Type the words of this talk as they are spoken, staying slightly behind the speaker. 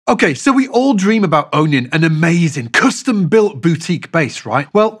Okay, so we all dream about owning an amazing custom-built boutique bass, right?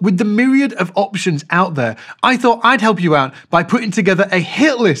 Well, with the myriad of options out there, I thought I'd help you out by putting together a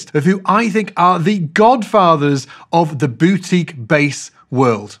hit list of who I think are the godfathers of the boutique bass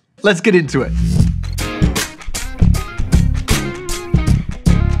world. Let's get into it.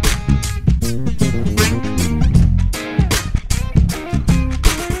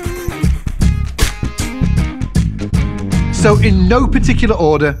 So in no particular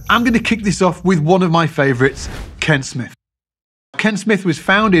order, I'm going to kick this off with one of my favourites, Ken Smith. Ken Smith was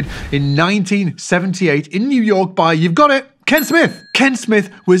founded in 1978 in New York by, you've got it, Ken Smith. Ken Smith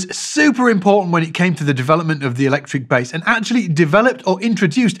was super important when it came to the development of the electric bass and actually developed or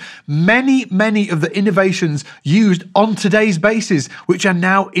introduced many of the innovations used on today's basses, which are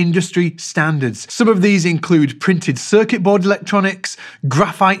now industry standards. Some of these include printed circuit board electronics,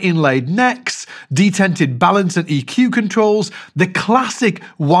 graphite inlaid necks, detented balance and EQ controls, the classic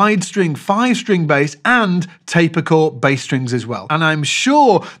wide string 5-string bass, and taper core bass strings as well. And I'm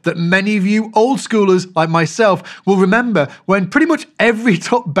sure that many of you old schoolers like myself will remember when pretty much every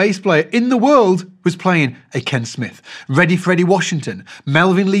top bass player in the world was playing a Ken Smith. Freddie Washington,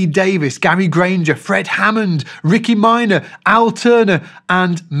 Melvin Lee Davis, Gary Granger, Fred Hammond, Ricky Minor, Al Turner,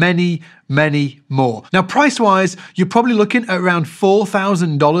 and many more. Now, price-wise, you're probably looking at around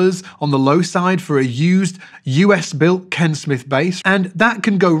 $4,000 on the low side for a used US-built Ken Smith bass, and that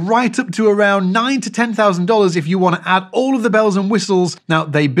can go right up to around $9,000 to $10,000 if you want to add all of the bells and whistles. Now,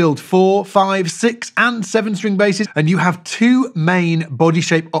 they build 4, 5, 6, and 7-string basses, and you have two main body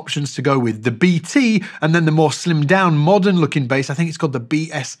shape options to go with, the BT and then the more slimmed-down, modern-looking bass. I think it's called the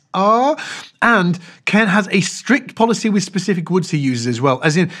BSR. And Ken has a strict policy with specific woods he uses as well,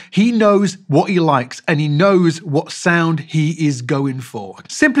 as in he knows what he likes and he knows what sound he is going for.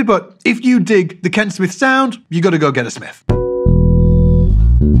 Simply put, if you dig the Ken Smith sound, you got to go get a Smith.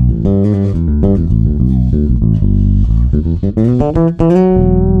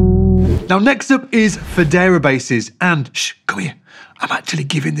 Now next up is Fodera basses, and shh, come here. I'm actually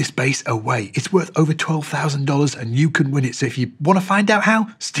giving this bass away. It's worth over $12,000 and you can win it. So if you want to find out how,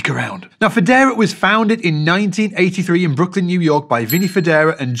 stick around. Now, Fodera was founded in 1983 in Brooklyn, New York by Vinny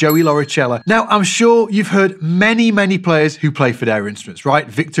Fodera and Joey Loricella. Now, I'm sure you've heard many players who play Fodera instruments, right?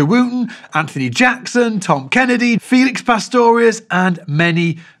 Victor Wooten, Anthony Jackson, Tom Kennedy, Felix Pastorius, and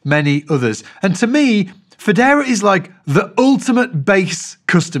many others. And to me, Fodera is like the ultimate bass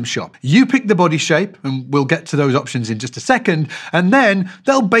custom shop. You pick the body shape, and we'll get to those options in just a second, and then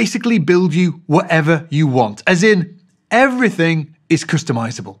they'll basically build you whatever you want, as in everything is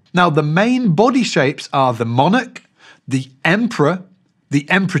customizable. Now, the main body shapes are the Monarch, the Emperor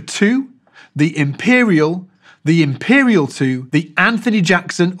 2, the Imperial 2, the Anthony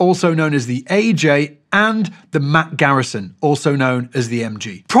Jackson, also known as the AJ, and the Matt Garrison, also known as the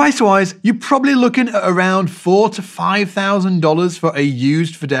MG. Price-wise, you're probably looking at around $4,000 to $5,000 for a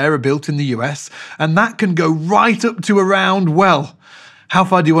used Fodera built in the US, and that can go right up to around, well, how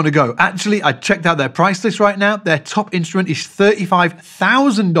far do you want to go? Actually, I checked out their price list right now. Their top instrument is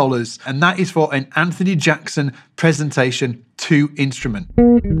 $35,000, and that is for an Anthony Jackson Presentation 2 instrument.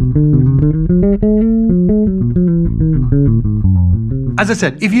 As I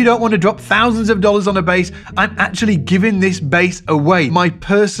said, if you don't want to drop thousands of dollars on a bass, I'm actually giving this bass away. My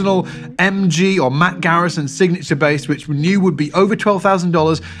personal MG or Matt Garrison signature bass, which we knew would be over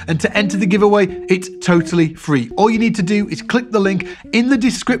 $12,000, and to enter the giveaway, it's totally free. All you need to do is click the link in the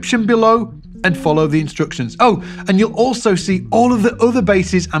description below and follow the instructions. Oh, and you'll also see all of the other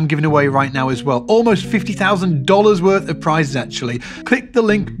basses I'm giving away right now as well. Almost $50,000 worth of prizes, actually. Click the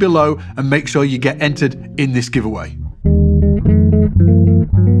link below and make sure you get entered in this giveaway.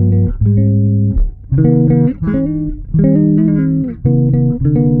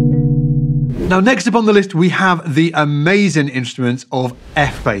 Now, next up on the list, we have the amazing instruments of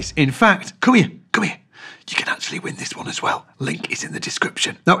F-Bass. In fact, come here. You can actually win this one as well. Link is in the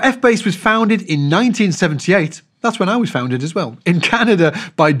description. Now, F-Bass was founded in 1978. That's when I was founded as well, in Canada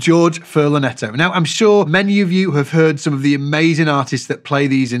by George Furlanetto. Now, I'm sure many of you have heard some of the amazing artists that play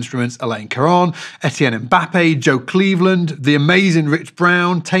these instruments: Alain Caron, Etienne Mbappe, Joe Cleveland, the amazing Rich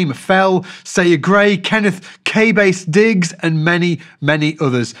Brown, Tamer Fell, Sayer Gray, Kenneth K-Bass Diggs, and many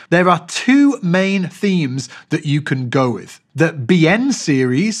others. There are two main themes that you can go with: the BN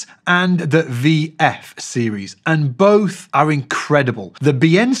series and the VF series, and both are incredible. The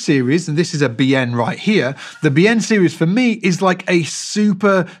BN series, and this is a BN right here, the BN series for me is like a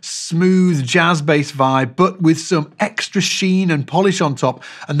super smooth jazz bass vibe, but with some extra sheen and polish on top,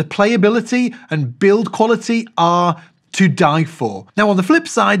 and the playability and build quality are to die for. Now on the flip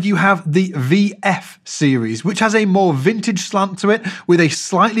side, you have the VF series, which has a more vintage slant to it with a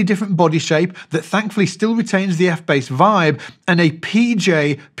slightly different body shape that thankfully still retains the F-bass vibe and a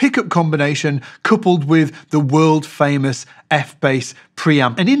PJ pickup combination coupled with the world famous F-bass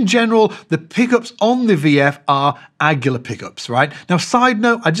preamp. And in general, the pickups on the VF are Aguilar pickups, right? Now, side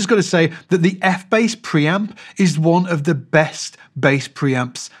note, I just got to say that the F-bass preamp is one of the best bass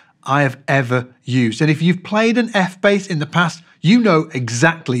preamps I have ever used. And if you've played an F-bass in the past, you know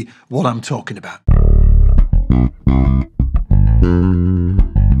exactly what I'm talking about.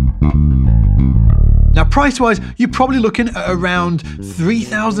 Now, price-wise, you're probably looking at around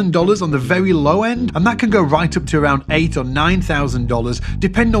 $3,000 on the very low end, and that can go right up to around $8,000 or $9,000,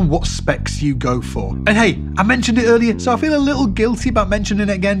 depending on what specs you go for. And hey, I mentioned it earlier, so I feel a little guilty about mentioning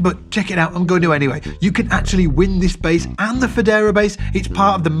it again, but check it out, I'm going to anyway. You can actually win this bass and the Fodera bass. It's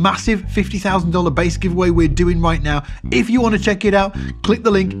part of the massive $50,000 bass giveaway we're doing right now. If you want to check it out, click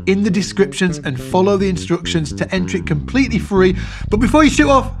the link in the descriptions and follow the instructions to enter it completely free. But before you shoot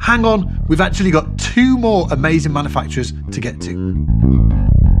off, hang on, we've actually got two more amazing manufacturers to get to.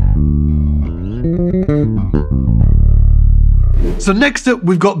 So next up,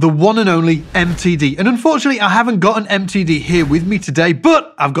 we've got the one and only MTD. And unfortunately, I haven't got an MTD here with me today,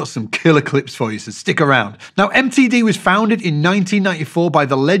 but I've got some killer clips for you, so stick around. Now, MTD was founded in 1994 by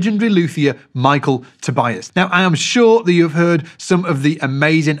the legendary luthier Michael Tobias. Now, I am sure that you've heard some of the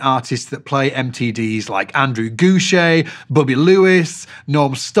amazing artists that play MTDs like Andrew Goucher, Bobby Lewis,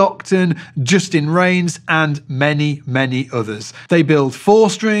 Norm Stockton, Justin Raines, and many, many others. They build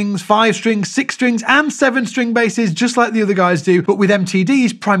 4-strings, 5-strings, 6-strings, and 7-string basses, just like the other guys do. But with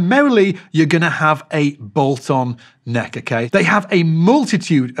MTDs, primarily, you're going to have a bolt-on neck, okay? They have a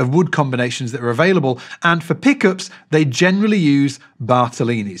multitude of wood combinations that are available, and for pickups, they generally use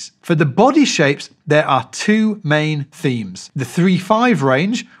Bartolini's. For the body shapes, there are two main themes: the 3/5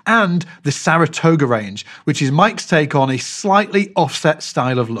 range and the Saratoga range, which is Mike's take on a slightly offset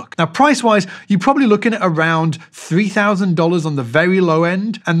style of look. Now, price-wise, you're probably looking at around $3,000 on the very low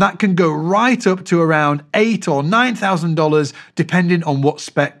end, and that can go right up to around $8,000 or $9,000, depending on what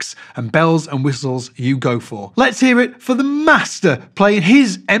specs and bells and whistles you go for. Let's hear it for the master playing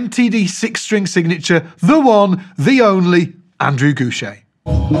his MTD 6-string signature, the one, the only, Andrew Goucher.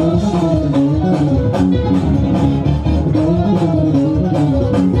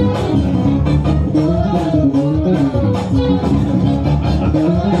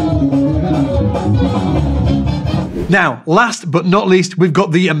 Now, last but not least, we've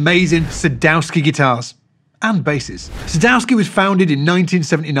got the amazing Sadowski guitars and basses. Sadowski was founded in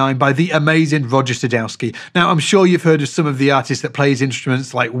 1979 by the amazing Roger Sadowski. Now, I'm sure you've heard of some of the artists that play his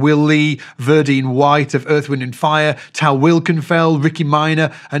instruments like Will Lee, Verdine White of Earth, Wind & Fire, Tal Wilkenfeld, Ricky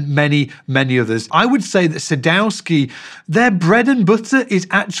Minor, and many, many others. I would say that Sadowski, their bread and butter is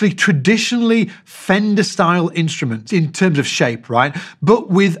actually traditionally Fender-style instruments in terms of shape, right? But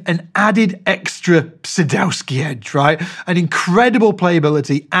with an added extra Sadowski edge, right? An incredible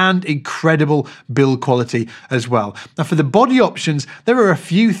playability and incredible build quality as well. Now, for the body options, there are a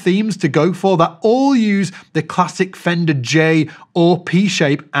few themes to go for that all use the classic Fender J or P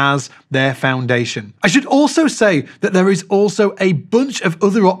shape as their foundation. I should also say that there is also a bunch of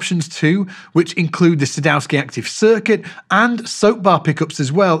other options too, which include the Sadowski Active Circuit and soap bar pickups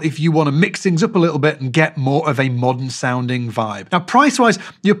as well, if you want to mix things up a little bit and get more of a modern sounding vibe. Now, price-wise,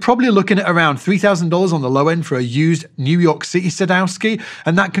 you're probably looking at around $3,000 on the low end for a used New York City Sadowski,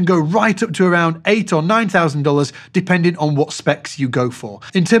 and that can go right up to around $8,000 or $9,000, depending on what specs you go for.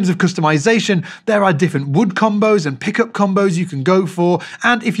 In terms of customization, there are different wood combos and pickup combos you can go for,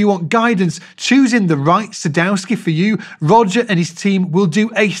 and if you want guidance choosing the right Sadowski for you, Roger and his team will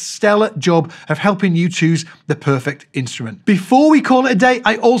do a stellar job of helping you choose the perfect instrument. Before we call it a day,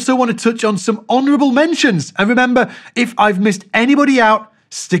 I also want to touch on some honorable mentions, and remember, if I've missed anybody out,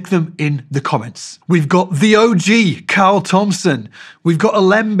 stick them in the comments. We've got the OG, Carl Thompson. We've got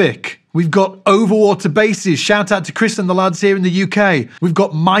Alembic. We've got Overwater basses. Shout out to Chris and the lads here in the UK. We've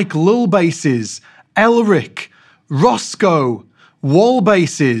got Mike Lull basses, Elric, Roscoe, Wall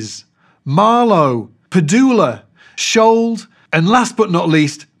basses, Marlowe, Padula, Schold, and last but not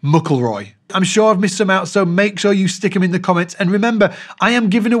least, Muckleroy. I'm sure I've missed some out, so make sure you stick them in the comments. And remember, I am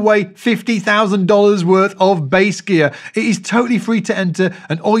giving away $50,000 worth of bass gear. It is totally free to enter,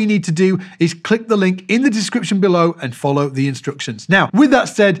 and all you need to do is click the link in the description below and follow the instructions. Now, with that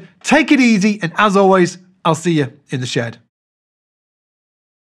said, take it easy, and as always, I'll see you in the shed.